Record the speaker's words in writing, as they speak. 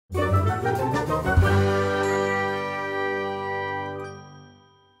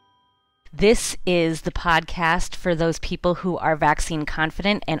This is the podcast for those people who are vaccine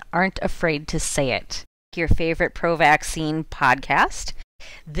confident and aren't afraid to say it. Your favorite pro-vaccine podcast.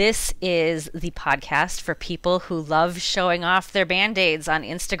 This is the podcast for people who love showing off their Band-Aids on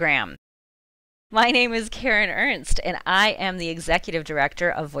Instagram. My name is Karen Ernst, and I am the Executive Director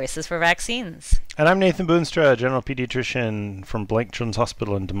of Voices for Vaccines. And I'm Nathan Boonstra, General Pediatrician from Blank Children's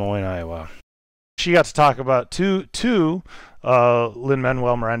Hospital in Des Moines, Iowa. She got to talk about to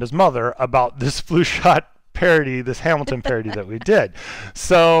Lin-Manuel Miranda's mother about this flu shot parody, this Hamilton parody that we did.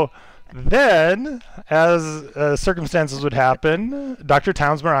 So then, as circumstances would happen, Dr.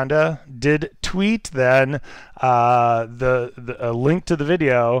 Townes Miranda did tweet then the link to the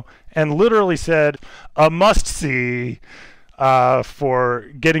video and literally said, a must-see for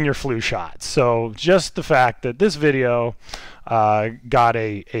getting your flu shot. So just the fact that this video got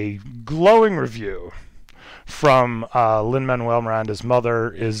a glowing review from Lin-Manuel Miranda's mother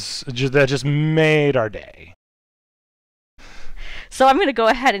that just made our day. So I'm going to go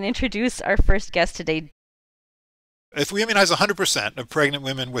ahead and introduce our first guest today. If we immunize 100% of pregnant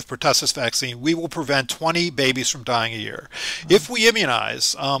women with pertussis vaccine, we will prevent 20 babies from dying a year. If we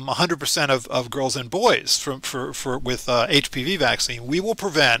immunize 100% of girls and boys with HPV vaccine, we will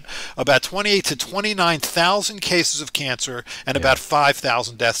prevent about 28 to 29,000 cases of cancer and about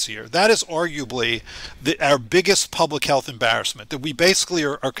 5,000 deaths a year. That is arguably our biggest public health embarrassment, that we basically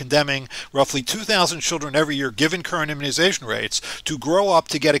are condemning roughly 2,000 children every year, given current immunization rates, to grow up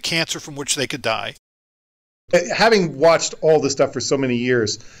to get a cancer from which they could die. Having watched all this stuff for so many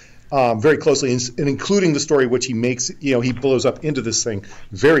years, very closely, and including the story which he makes, he blows up into this thing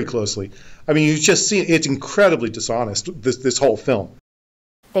very closely. I mean, you just see it's incredibly dishonest, this whole film.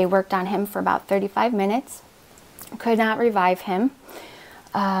 They worked on him for about 35 minutes, could not revive him.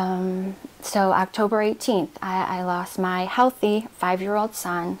 So October 18th, I lost my healthy 5-year-old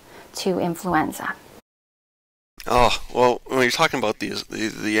son to influenza. Oh, well, when you're talking about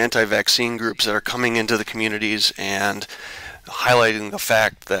the anti-vaccine groups that are coming into the communities and highlighting the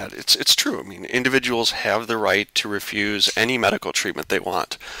fact that it's true. I mean, individuals have the right to refuse any medical treatment they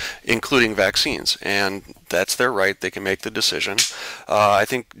want, including vaccines, and that's their right. They can make the decision. I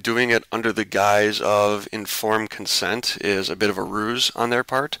think doing it under the guise of informed consent is a bit of a ruse on their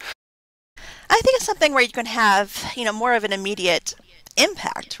part. I think it's something where you can have, more of an immediate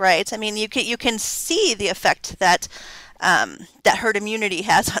impact, right? I mean, you can see the effect that that herd immunity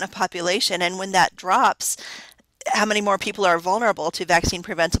has on a population, and when that drops, how many more people are vulnerable to vaccine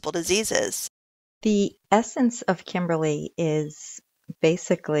preventable diseases. The essence of Kimberly is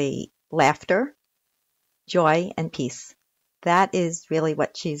basically laughter, joy, and peace. That is really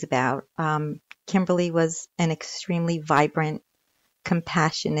what she's about. Kimberly was an extremely vibrant,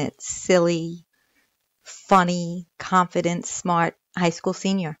 compassionate, silly, funny, confident, smart high school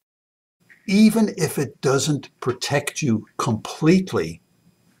senior. Even if it doesn't protect you completely,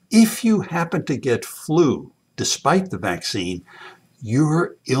 if you happen to get flu despite the vaccine,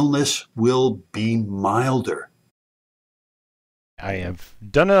 your illness will be milder. I have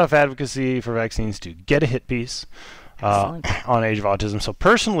done enough advocacy for vaccines to get a hit piece on Age of Autism. So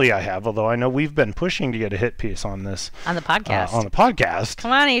personally I have, although I know we've been pushing to get a hit piece on this. On the podcast. On the podcast.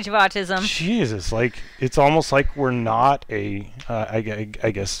 Come on, Age of Autism. Jesus, it's almost like we're not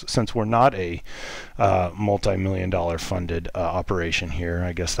I guess since we're not a multi-million-dollar funded operation here,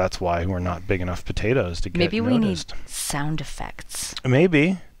 I guess that's why we're not big enough potatoes to get Maybe we noticed. Need sound effects.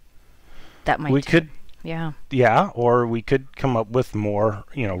 Maybe. That might we could. Yeah. Yeah, or we could come up with more,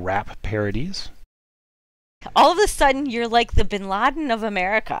 rap parodies. All of a sudden, you're like the Bin Laden of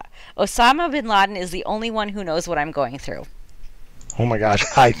America. Osama Bin Laden is the only one who knows what I'm going through. Oh my gosh,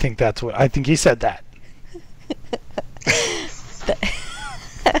 I think he said that.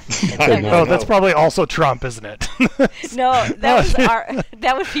 Oh, that's probably also Trump, isn't it? No,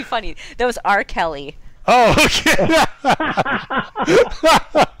 that would be funny. That was R. Kelly. Oh, okay.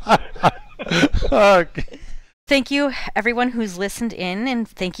 Okay. Thank you, everyone who's listened in, and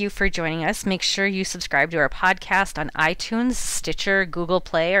thank you for joining us. Make sure you subscribe to our podcast on iTunes, Stitcher, Google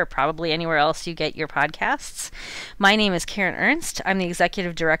Play, or probably anywhere else you get your podcasts. My name is Karen Ernst. I'm the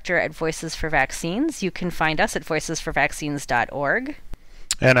Executive Director at Voices for Vaccines. You can find us at voicesforvaccines.org.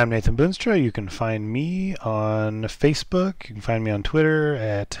 And I'm Nathan Boonstra. You can find me on Facebook. You can find me on Twitter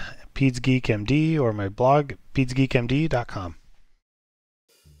at PedsGeekMD or my blog, pedsgeekmd.com.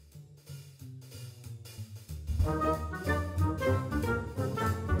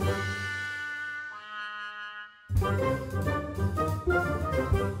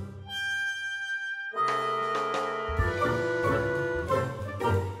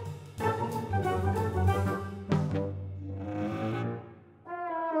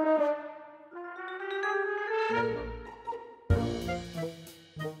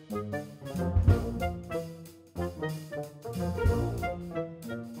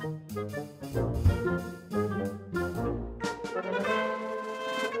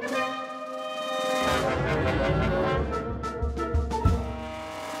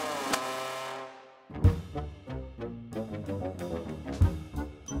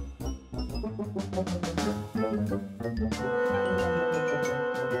 Thank you.